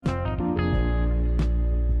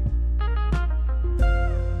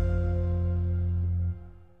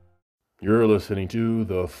You're listening to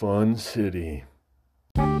The Fun City.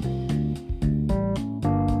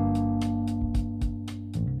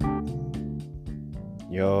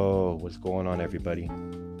 Yo, what's going on, everybody?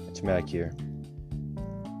 It's Mac here,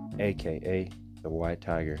 aka the White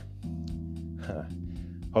Tiger.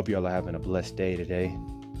 Hope y'all are having a blessed day today.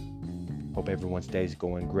 Hope everyone's day is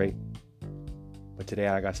going great. But today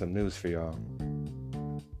I got some news for y'all.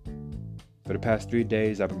 For the past 3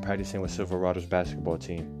 days, I've been practicing with Silverado's basketball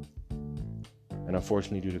team. And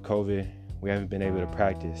unfortunately, due to COVID, we haven't been able to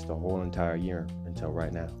practice the whole entire year until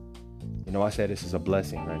right now. You know, I say this is a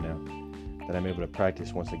blessing right now, that I'm able to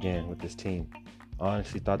practice once again with this team. I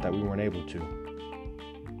honestly thought that we weren't able to.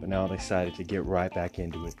 But now I'm excited to get right back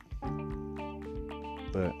into it.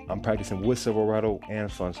 But I'm practicing with Silverado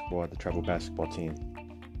and Fun Squad, the travel basketball team.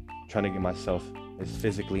 Trying to get myself as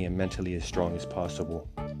physically and mentally as strong as possible.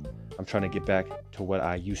 I'm trying to get back to what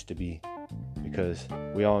I used to be, because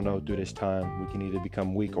we all know through this time we can either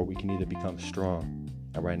become weak or we can either become strong.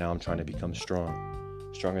 And right now I'm trying to become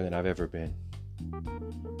stronger than I've ever been.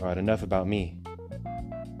 All right, enough about me.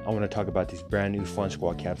 I want to talk about these brand new Fun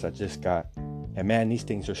Squad caps I just got. And man, these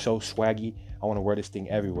things are so swaggy. I want to wear this thing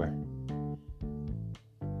everywhere.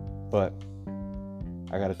 But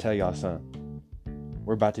I got to tell y'all something.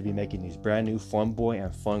 We're about to be making these brand new Fun Boy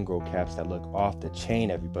and Fun Girl caps that look off the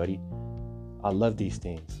chain, everybody. I love these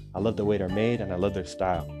things. I love the way they're made and I love their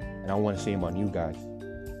style. And I want to see them on you guys.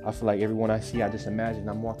 I feel like everyone I see, I just imagine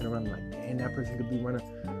I'm walking around like, man, that person could be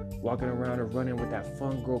walking around and running with that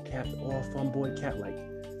Fun Girl cap or Fun Boy cap. Like,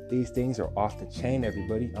 these things are off the chain,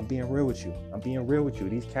 everybody. I'm being real with you.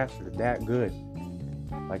 These caps are that good.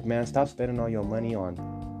 Like, man, stop spending all your money on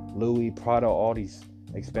Louis, Prada, all these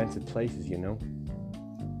expensive places, you know.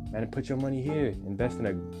 Man, put your money here. Invest in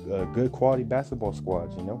a good quality basketball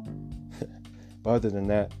squad, you know. But other than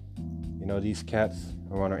that, you know, these caps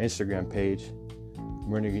are on our Instagram page.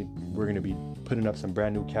 We're gonna be putting up some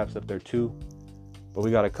brand new caps up there too. But we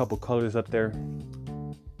got a couple colors up there,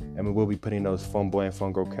 and we will be putting those Fun Boy and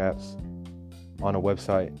Fun Girl caps on a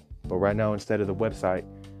website. But right now, instead of the website,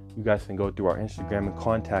 you guys can go through our Instagram and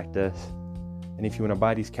contact us. And if you want to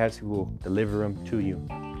buy these caps, we will deliver them to you.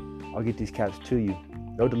 I'll get these caps to you.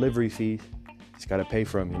 No delivery fees. Just got to pay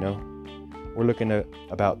for them, you know. We're looking at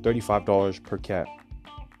about $35 per cap.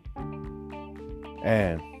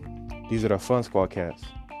 And these are the Fun Squad caps.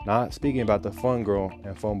 Not speaking about the Fun Girl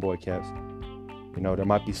and Fun Boy caps. You know, there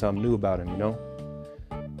might be something new about them, you know.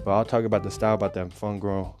 But I'll talk about the style about them Fun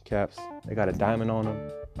Girl caps. They got a diamond on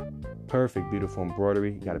them. Perfect, beautiful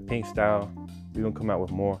embroidery. You got a pink style. We're going to come out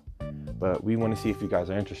with more. But we want to see if you guys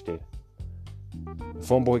are interested. The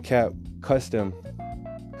Fun Boy cap, custom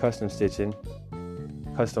stitching,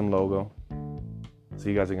 custom logo. So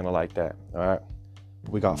you guys are going to like that. All right.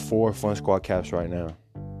 We got 4 Fun Squad caps right now.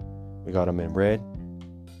 We got them in red,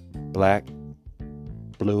 black,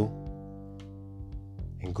 blue,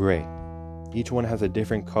 and gray. Each one has a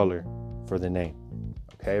different color for the name.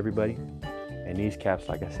 Okay, everybody? And these caps,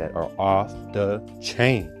 like I said, are off the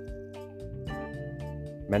chain.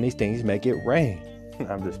 Man, these things make it rain.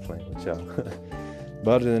 I'm just playing with y'all.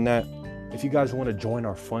 But other than that, if you guys want to join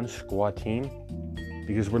our Fun Squad team,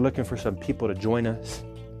 because we're looking for some people to join us.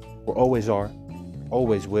 We always are.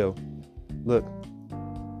 Always will. Look,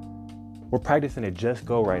 we're practicing at Just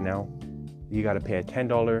Go right now. You got to pay a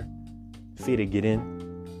 $10 fee to get in.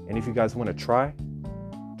 And if you guys want to try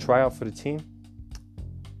out for the team,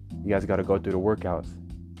 you guys got to go through the workouts.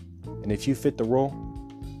 And if you fit the role,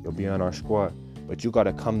 you'll be on our squad. But you got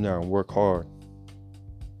to come there and work hard.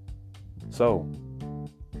 So,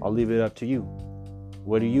 I'll leave it up to you.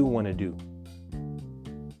 What do you want to do?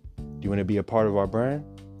 Do you want to be a part of our brand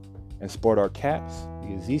and sport our caps?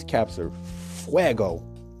 Because these caps are fuego.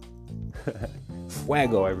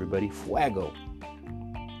 Fuego, everybody. Fuego.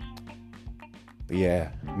 But yeah,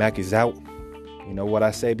 Mac is out. You know what I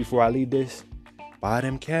say before I leave this? Buy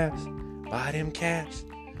them caps. Buy them caps.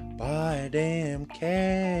 Buy them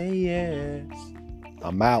caps.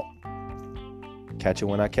 I'm out. Catch you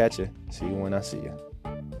when I catch you. See you when I see you.